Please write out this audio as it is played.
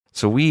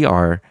So we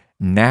are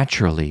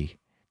naturally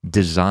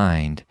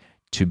designed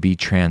to be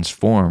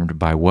transformed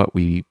by what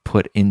we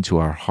put into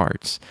our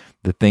hearts,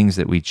 the things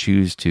that we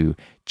choose to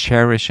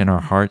cherish in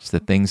our hearts, the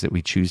things that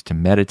we choose to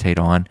meditate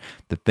on,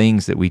 the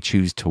things that we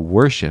choose to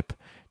worship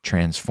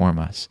transform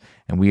us.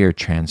 And we are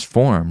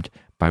transformed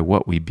by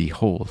what we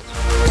behold.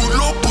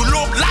 Pull up,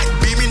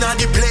 like beaming on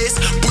the place.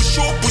 Push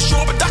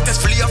up,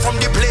 darkness flee from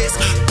the place.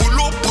 Pull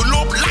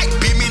up,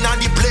 like beaming on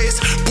the place.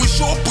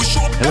 Push up,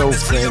 Hello,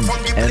 darkness flee friends,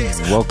 from the place.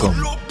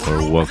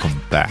 and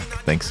welcome back.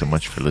 Thanks so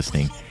much for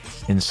listening.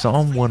 In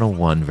Psalm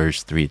 101,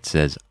 verse 3, it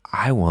says,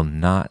 I will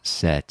not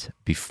set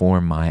before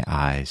my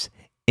eyes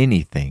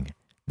anything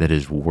that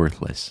is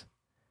worthless.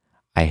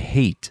 I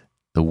hate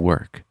the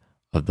work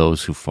of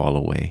those who fall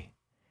away.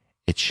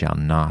 It shall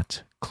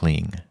not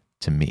cling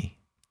to me.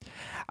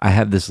 I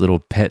have this little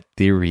pet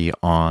theory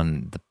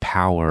on the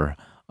power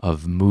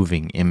of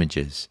moving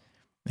images.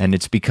 And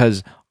it's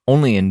because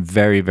only in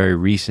very, very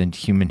recent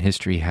human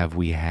history have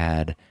we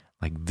had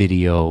like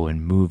video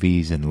and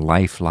movies and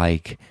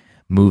lifelike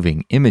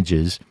moving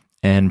images.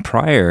 And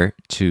prior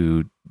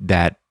to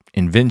that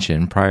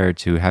invention, prior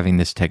to having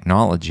this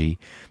technology,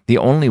 the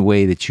only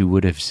way that you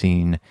would have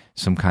seen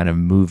some kind of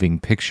moving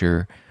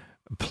picture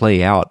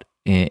play out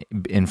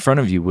in front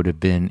of you would have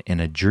been in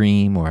a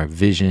dream or a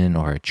vision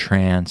or a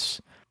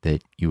trance,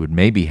 that you would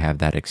maybe have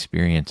that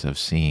experience of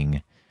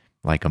seeing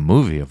like a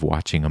movie, of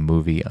watching a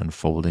movie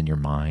unfold in your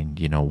mind,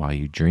 while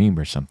you dream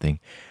or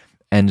something.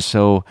 And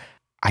so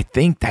I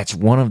think that's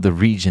one of the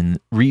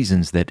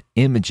reasons that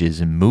images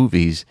and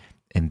movies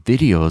and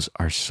videos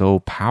are so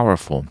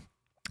powerful.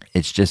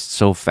 It's just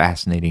so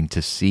fascinating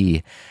to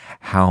see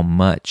how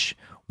much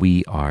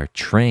we are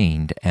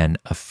trained and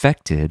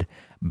affected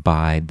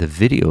by the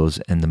videos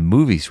and the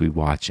movies we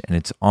watch. And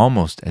it's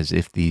almost as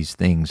if these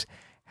things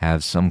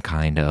have some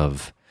kind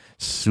of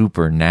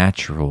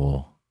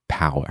supernatural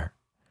power.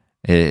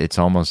 It's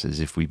almost as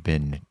if we've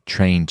been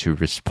trained to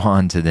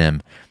respond to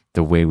them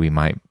the way we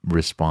might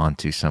respond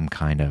to some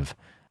kind of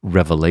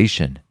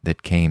revelation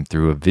that came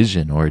through a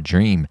vision or a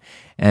dream.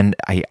 And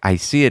I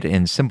see it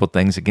in simple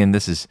things. Again,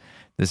 this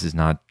is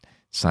not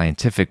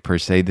scientific per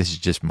se. This is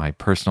just my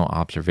personal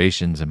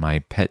observations and my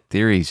pet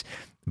theories.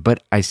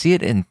 But I see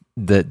it in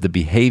the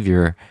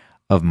behavior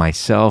of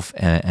myself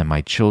and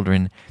my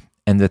children,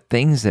 and the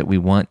things that we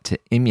want to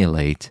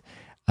emulate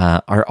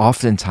are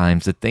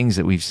oftentimes the things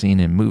that we've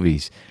seen in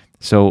movies.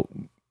 So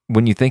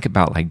when you think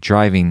about like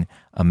driving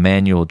a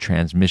manual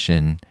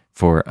transmission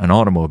for an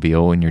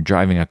automobile, when you're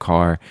driving a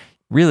car,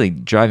 really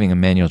driving a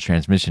manual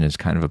transmission is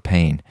kind of a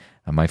pain.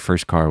 My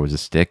first car was a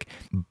stick,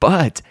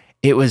 but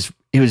it was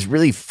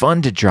really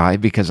fun to drive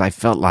because I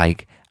felt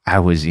like I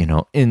was,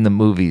 in the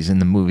movies. In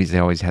the movies, they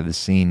always have the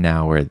scene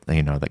now where,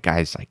 the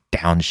guy's like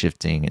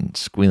downshifting and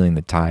squealing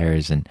the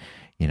tires and,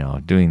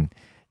 doing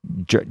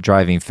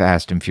driving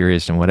fast and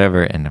furious and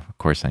whatever. And of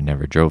course, I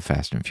never drove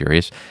fast and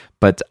furious,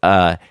 but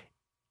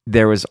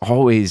there was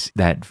always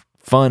that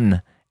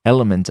fun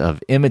element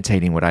of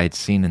imitating what I had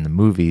seen in the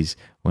movies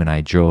when I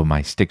drove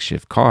my stick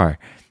shift car.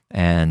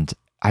 And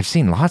I've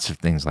seen lots of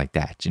things like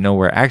that,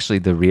 where actually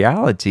the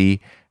reality,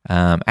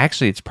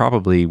 it's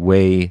probably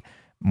way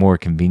more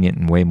convenient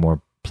and way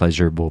more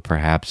pleasurable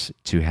perhaps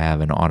to have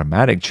an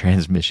automatic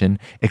transmission,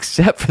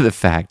 except for the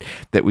fact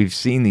that we've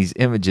seen these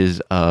images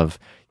of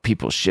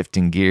people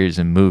shifting gears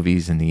in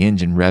movies and the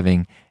engine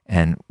revving,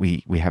 and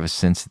we have a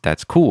sense that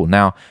that's cool.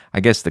 Now, I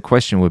guess the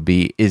question would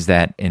be, is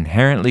that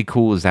inherently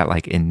cool? Is that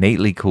like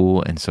innately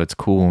cool? And so it's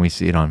cool when we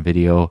see it on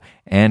video,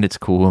 and it's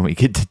cool when we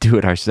get to do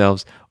it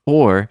ourselves?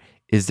 Or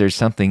is there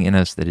something in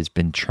us that has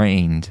been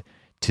trained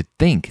to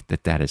think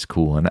that that is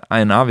cool?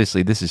 And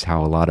obviously this is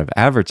how a lot of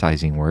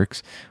advertising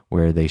works,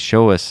 where they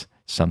show us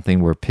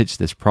something, we're pitched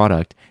this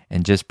product,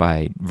 and just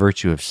by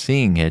virtue of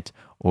seeing it,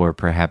 or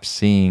perhaps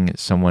seeing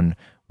someone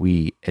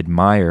we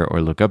admire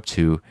or look up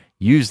to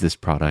use this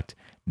product,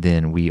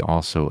 then we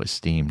also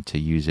esteem to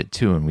use it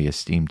too, and we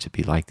esteem to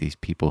be like these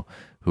people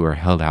who are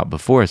held out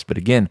before us. But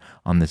again,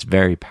 on this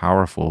very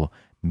powerful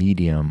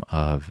medium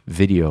of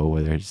video,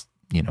 whether it's,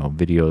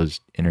 videos,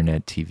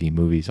 internet, TV,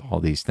 movies, all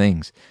these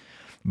things.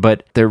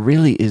 But there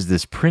really is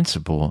this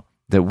principle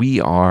that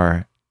we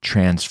are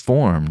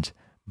transformed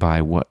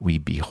by what we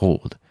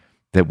behold,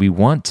 that we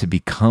want to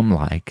become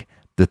like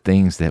the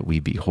things that we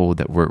behold,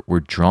 that we're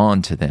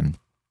drawn to them.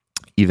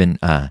 Even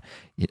I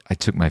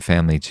took my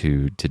family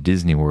to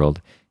Disney World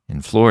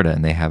in Florida,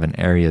 and they have an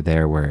area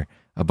there where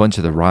a bunch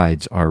of the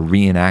rides are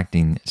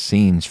reenacting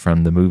scenes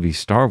from the movie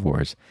Star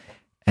Wars.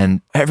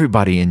 And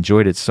everybody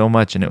enjoyed it so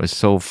much, and it was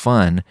so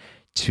fun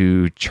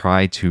to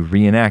try to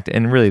reenact.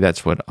 And really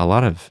that's what a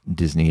lot of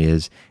Disney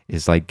is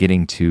like,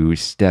 getting to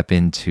step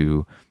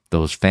into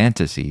those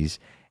fantasies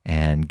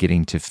and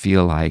getting to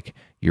feel like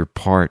you're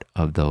part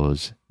of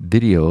those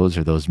videos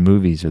or those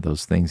movies or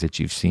those things that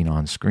you've seen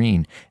on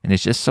screen. And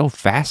it's just so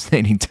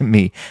fascinating to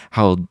me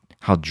how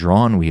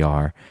drawn we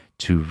are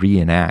to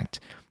reenact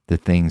the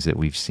things that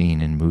we've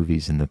seen in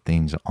movies and the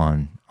things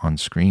on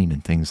screen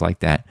and things like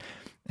that.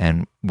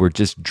 And we're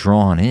just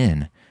drawn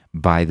in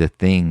by the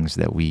things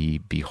that we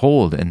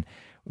behold. And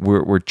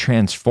we're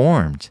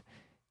transformed.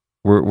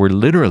 We're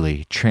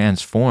literally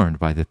transformed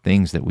by the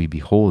things that we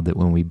behold, that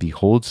when we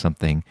behold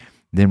something,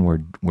 then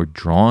we're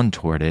drawn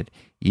toward it,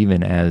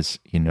 even as,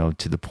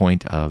 to the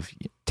point of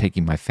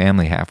taking my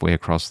family halfway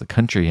across the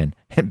country and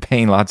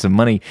paying lots of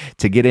money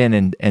to get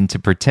in and to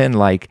pretend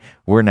like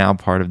we're now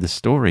part of the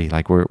story.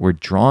 Like we're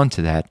drawn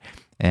to that.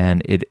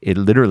 And it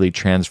literally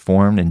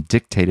transformed and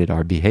dictated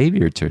our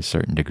behavior to a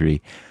certain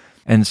degree.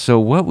 And so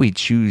what we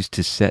choose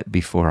to set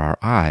before our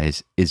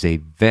eyes is a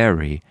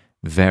very,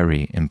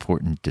 very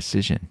important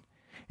decision.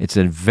 It's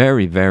a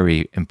very,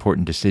 very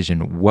important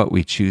decision what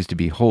we choose to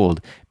behold,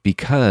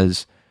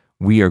 because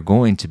we are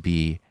going to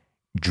be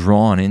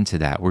drawn into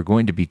that. We're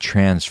going to be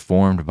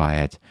transformed by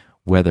it,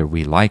 whether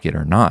we like it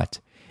or not.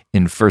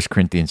 In 1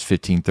 Corinthians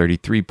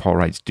 15:33, Paul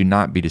writes, "Do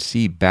not be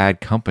deceived, bad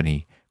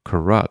company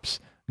corrupts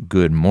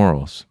good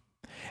morals."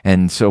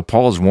 And so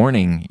Paul's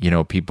warning,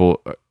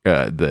 people,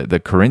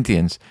 the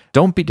Corinthians,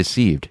 don't be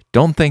deceived.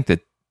 Don't think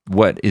that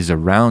what is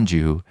around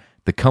you,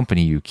 the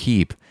company you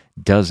keep,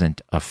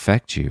 doesn't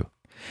affect you.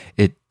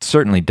 It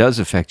certainly does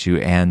affect you,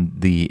 and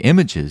the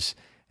images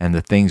and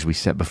the things we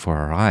set before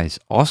our eyes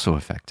also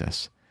affect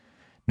us.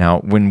 Now,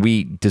 when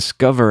we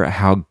discover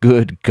how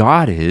good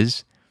God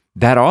is,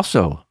 that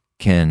also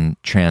can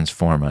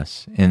transform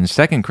us. In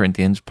 2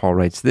 Corinthians, Paul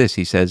writes this.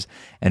 He says,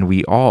 "And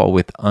we all,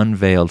 with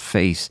unveiled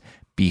face,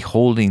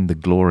 beholding the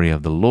glory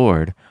of the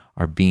Lord,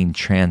 are being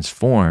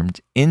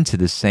transformed into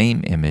the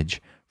same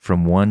image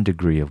from one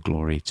degree of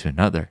glory to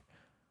another.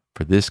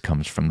 For this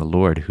comes from the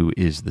Lord, who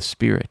is the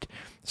Spirit."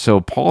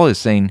 So Paul is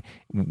saying,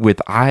 with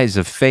eyes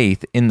of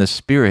faith in the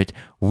Spirit,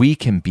 we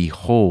can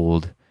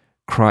behold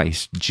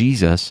Christ,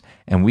 Jesus,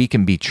 and we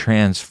can be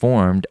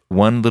transformed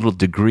one little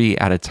degree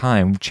at a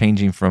time,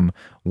 changing from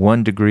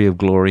one degree of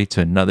glory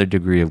to another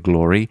degree of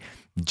glory.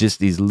 Just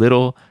these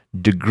little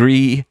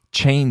degree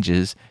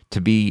changes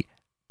to be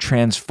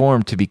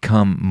transformed to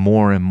become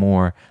more and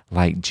more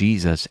like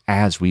Jesus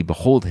as we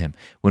behold him.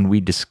 When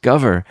we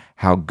discover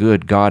how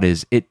good God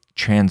is, it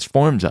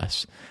transforms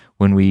us.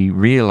 When we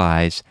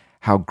realize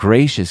how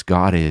gracious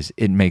God is,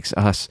 it makes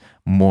us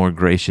more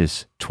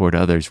gracious toward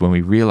others. When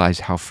we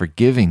realize how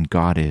forgiving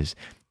God is,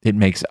 it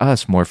makes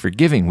us more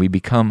forgiving. We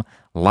become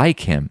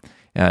like him.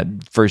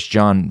 1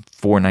 John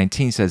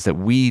 4:19 says that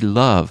we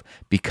love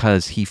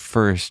because he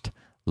first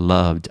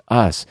loved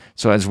us.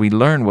 So as we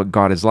learn what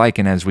God is like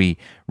and as we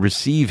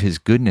receive his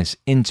goodness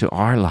into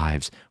our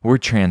lives, we're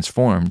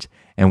transformed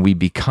and we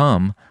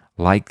become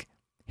like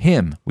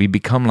him. We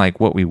become like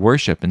what we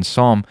worship. And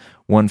Psalm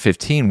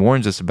 115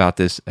 warns us about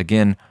this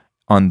again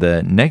on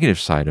the negative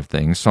side of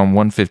things. Psalm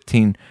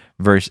 115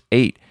 verse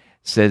 8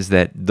 says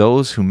that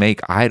those who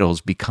make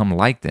idols become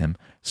like them,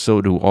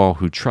 so do all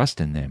who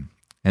trust in them.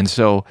 And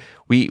so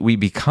we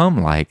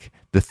become like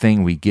the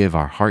thing we give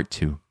our heart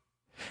to.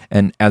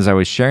 And as I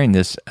was sharing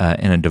this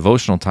in a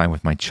devotional time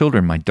with my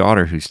children, my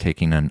daughter, who's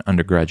taking an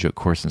undergraduate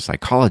course in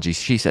psychology,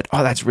 she said,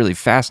 "Oh, that's really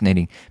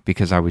fascinating,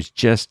 because I was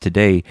just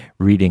today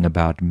reading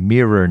about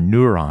mirror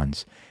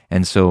neurons."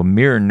 And so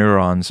mirror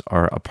neurons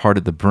are a part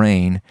of the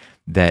brain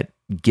that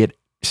get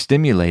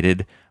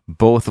stimulated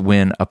both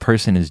when a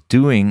person is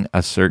doing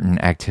a certain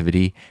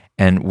activity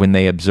and when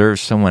they observe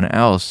someone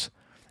else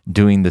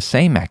doing the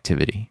same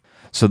activity.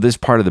 So this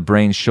part of the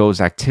brain shows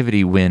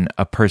activity when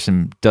a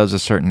person does a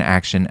certain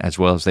action as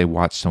well as they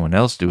watch someone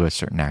else do a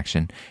certain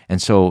action.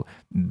 And so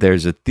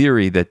there's a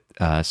theory that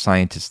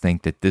scientists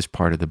think that this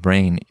part of the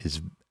brain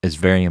is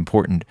very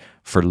important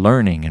for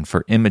learning and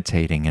for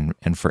imitating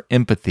and for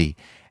empathy.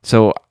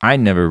 So I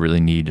never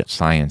really need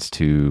science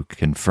to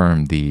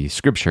confirm the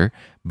scripture,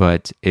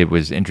 but it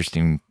was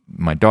interesting.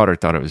 My daughter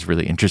thought it was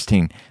really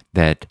interesting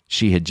that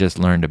she had just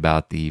learned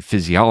about the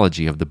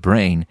physiology of the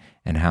brain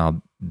and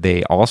how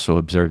they also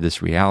observe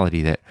this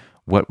reality that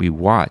what we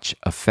watch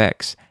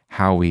affects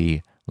how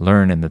we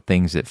learn, and the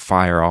things that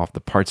fire off, the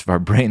parts of our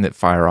brain that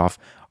fire off,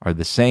 are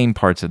the same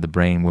parts of the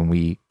brain when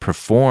we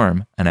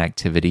perform an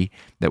activity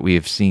that we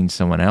have seen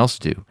someone else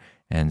do.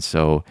 And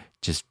so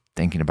just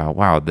thinking about,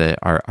 wow,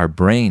 our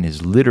brain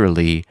is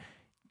literally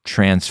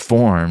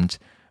transformed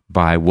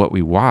by what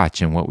we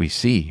watch and what we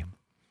see.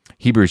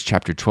 Hebrews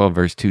chapter 12,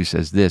 verse 2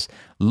 says this,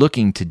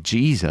 "Looking to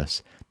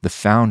Jesus, the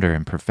founder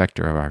and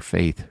perfecter of our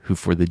faith, who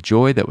for the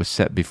joy that was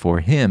set before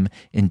him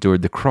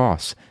endured the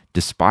cross,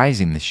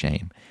 despising the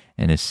shame,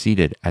 and is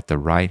seated at the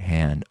right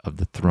hand of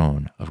the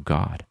throne of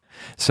God."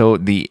 So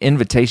the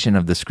invitation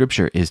of the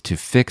scripture is to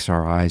fix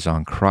our eyes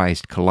on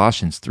Christ.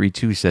 Colossians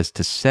 3:2 says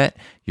to set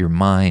your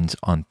minds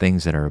on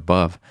things that are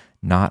above,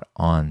 not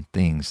on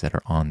things that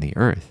are on the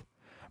earth.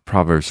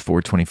 Proverbs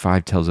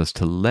 4:25 tells us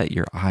to let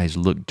your eyes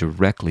look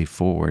directly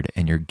forward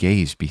and your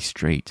gaze be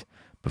straight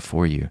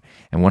before you.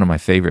 And one of my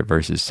favorite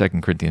verses,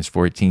 2 Corinthians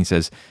 4:18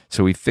 says,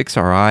 "So we fix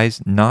our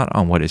eyes not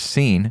on what is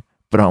seen,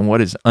 but on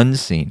what is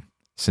unseen,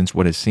 since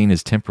what is seen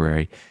is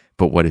temporary,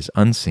 but what is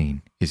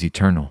unseen is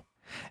eternal."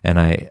 And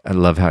I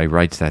love how he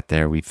writes that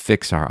there. We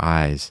fix our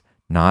eyes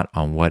not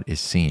on what is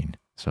seen.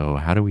 So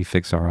how do we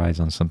fix our eyes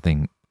on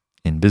something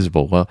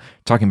invisible? Well,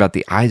 talking about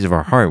the eyes of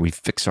our heart, we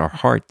fix our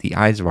heart. The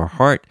eyes of our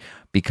heart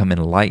become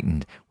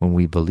enlightened when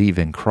we believe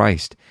in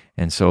Christ.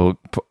 And so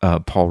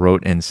Paul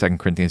wrote in 2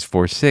 Corinthians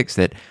 4:6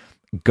 that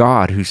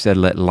God, who said,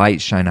 "Let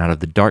light shine out of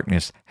the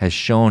darkness," has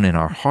shone in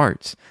our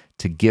hearts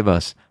to give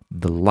us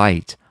the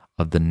light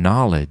of the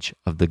knowledge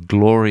of the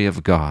glory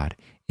of God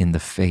in the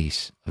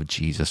face of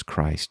Jesus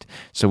Christ.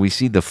 So we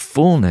see the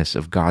fullness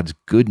of God's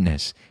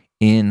goodness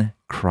in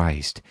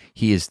Christ.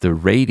 He is the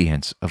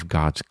radiance of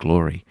God's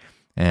glory.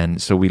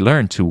 And so we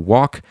learn to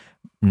walk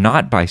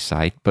not by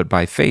sight, but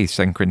by faith.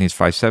 2 Corinthians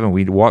 5:7,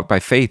 we walk by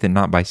faith and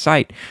not by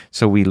sight.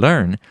 So we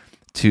learn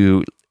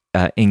to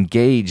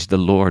engage the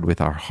Lord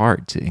with our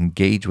heart, to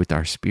engage with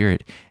our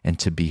spirit, and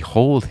to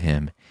behold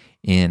him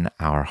in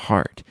our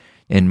heart.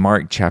 In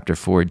Mark chapter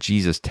 4,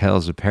 Jesus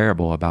tells a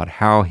parable about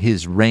how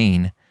his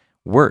reign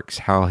works,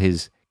 how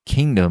his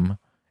kingdom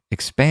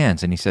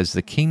expands. And he says,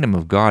 the kingdom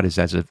of God is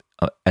as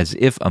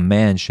if a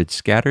man should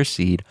scatter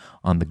seed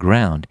on the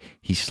ground.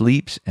 He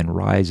sleeps and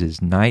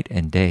rises night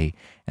and day,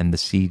 and the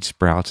seed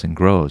sprouts and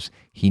grows.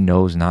 He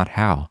knows not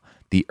how.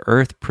 The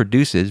earth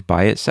produces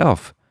by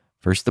itself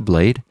first the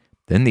blade,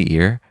 then the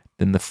ear,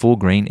 then the full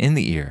grain in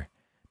the ear.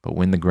 But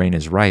when the grain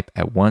is ripe,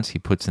 at once he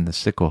puts in the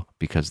sickle,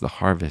 because the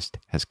harvest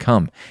has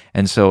come.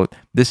 And so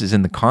this is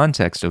in the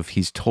context of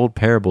he's told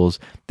parables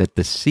that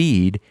the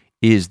seed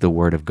is the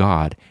word of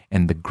God,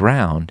 and the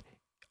ground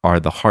are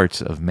the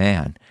hearts of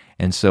man.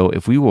 And so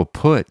if we will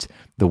put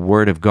the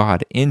word of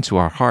God into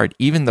our heart,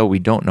 even though we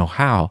don't know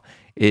how,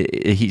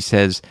 he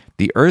says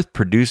the earth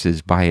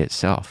produces by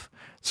itself.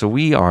 So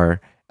we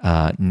are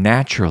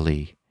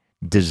naturally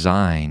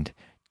designed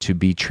to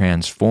be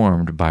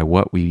transformed by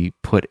what we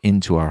put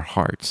into our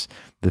hearts,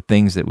 the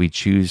things that we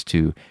choose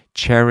to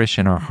cherish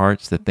in our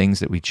hearts, the things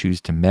that we choose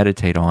to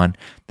meditate on,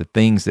 the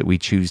things that we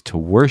choose to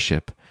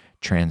worship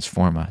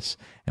transform us.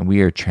 And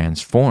we are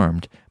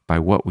transformed by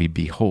what we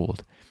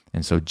behold.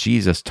 And so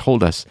Jesus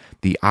told us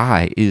the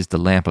eye is the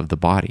lamp of the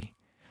body.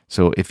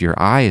 So if your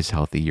eye is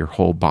healthy, your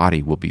whole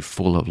body will be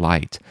full of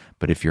light.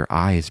 But if your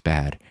eye is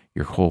bad,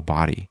 your whole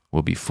body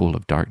will be full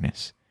of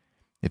darkness.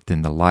 If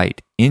then the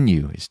light in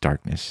you is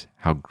darkness,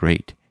 how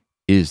great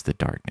is the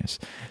darkness?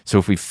 So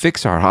if we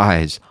fix our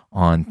eyes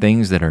on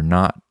things that are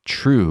not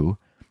true,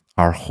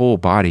 our whole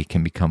body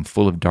can become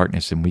full of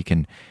darkness, and we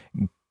can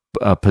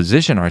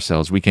position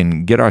ourselves, we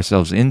can get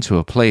ourselves into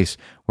a place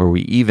where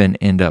we even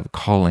end up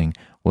calling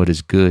what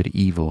is good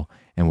evil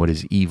and what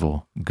is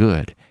evil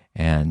good.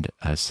 And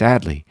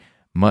sadly,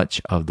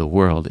 much of the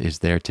world is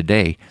there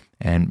today.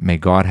 And may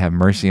God have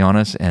mercy on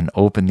us and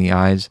open the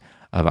eyes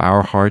of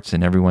our hearts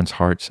and everyone's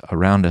hearts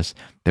around us,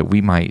 that we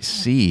might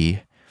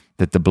see,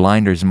 that the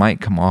blinders might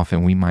come off,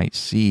 and we might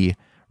see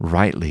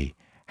rightly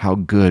how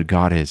good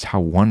God is, how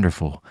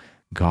wonderful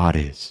God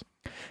is,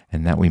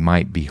 and that we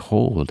might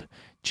behold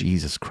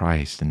Jesus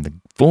Christ and the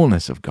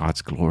fullness of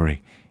God's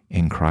glory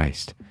in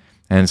Christ.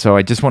 And so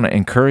I just want to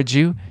encourage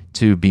you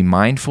to be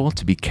mindful,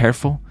 to be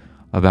careful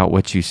about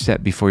what you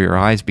set before your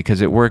eyes,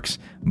 because it works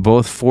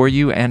both for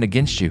you and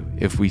against you.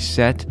 If we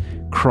set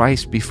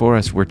Christ before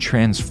us, we're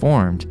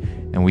transformed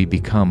and we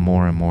become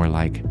more and more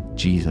like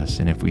Jesus.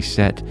 And if we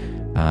set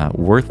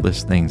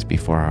worthless things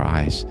before our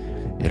eyes,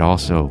 it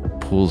also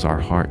pulls our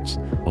hearts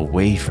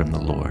away from the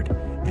Lord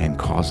and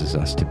causes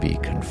us to be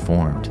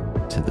conformed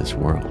to this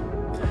world.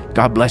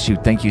 God bless you.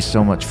 Thank you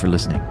so much for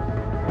listening.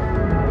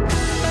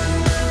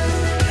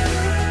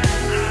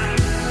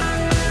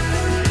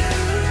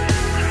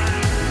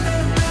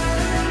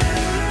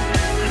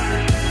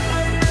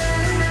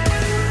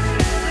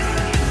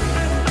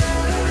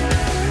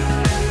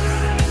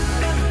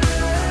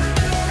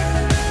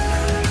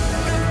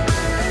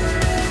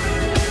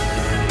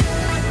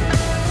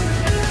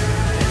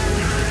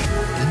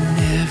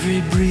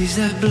 Every breeze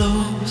that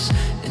blows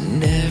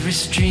and every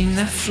stream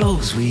that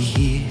flows, we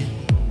hear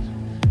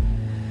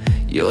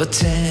your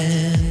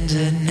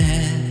tenderness.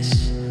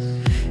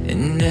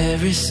 In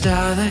every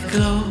star that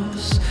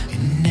glows,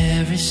 in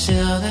every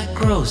cell that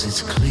grows,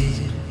 it's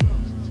clear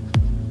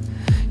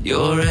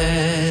your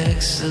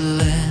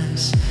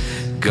excellence.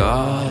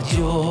 God,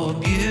 you're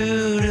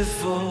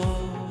beautiful.